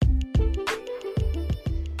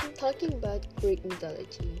talking about Greek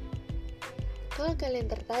mythology. Kalau kalian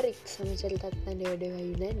tertarik sama cerita tentang dewa-dewa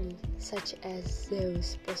Yunani, such as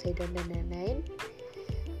Zeus, Poseidon, dan lain-lain,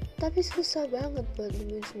 tapi susah banget buat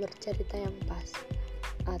nemuin sumber cerita yang pas,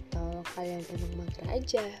 atau kalian emang mager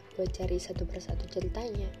aja buat cari satu persatu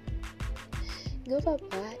ceritanya, gak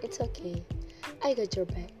apa-apa, it's okay, I got your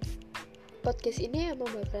back. Podcast ini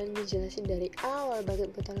emang bakalan ngejelasin dari awal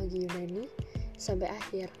banget mitologi Yunani sampai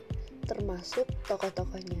akhir, termasuk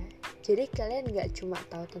tokoh-tokohnya. Jadi kalian gak cuma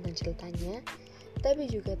tahu tentang ceritanya, tapi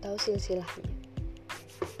juga tahu silsilahnya.